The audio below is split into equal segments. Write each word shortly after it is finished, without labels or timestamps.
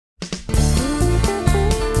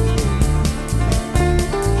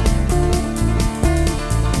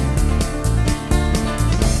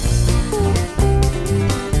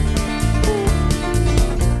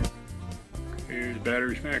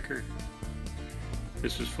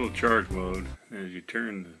This is full charge mode. As you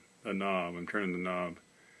turn the knob, I'm turning the knob,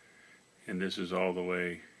 and this is all the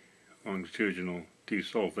way longitudinal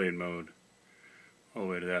desulfate mode, all the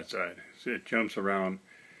way to that side. So it jumps around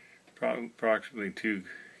approximately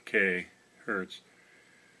 2K hertz.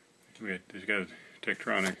 It's got a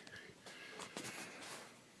Tektronix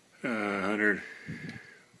 100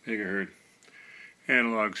 megahertz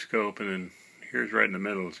analog scope, and then here's right in the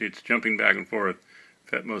middle. See, it's jumping back and forth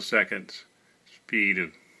at most seconds. Speed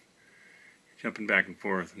of jumping back and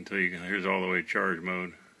forth until you can. Here's all the way charge mode.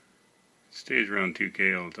 It stays around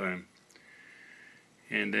 2K all the time.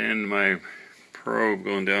 And then my probe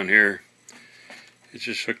going down here, it's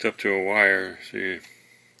just hooked up to a wire, so and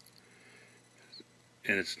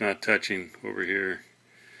it's not touching over here.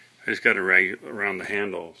 I just got to rag it around the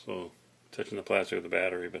handle, so touching the plastic of the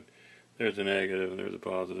battery. But there's a negative and there's a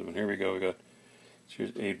positive, and here we go. We got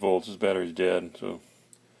 8 volts. This battery's dead, so.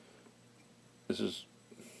 This is,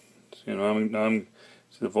 see the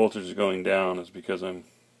voltage is going down. It's because I'm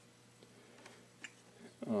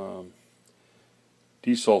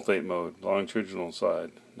desulfate mode, longitudinal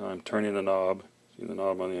side. Now I'm turning the knob. See the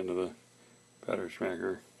knob on the end of the battery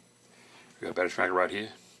smacker. We got a battery smacker right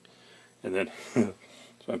here, and then so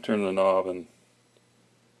I'm turning the knob, and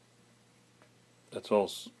that's all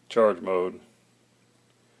charge mode.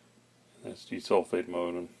 That's desulfate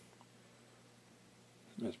mode, and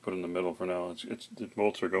let's put it in the middle for now. The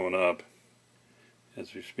volts are going up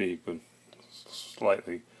as we speak, but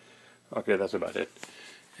slightly. Okay, that's about it.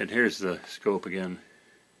 And here's the scope again.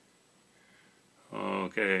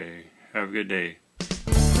 Okay, have a good day.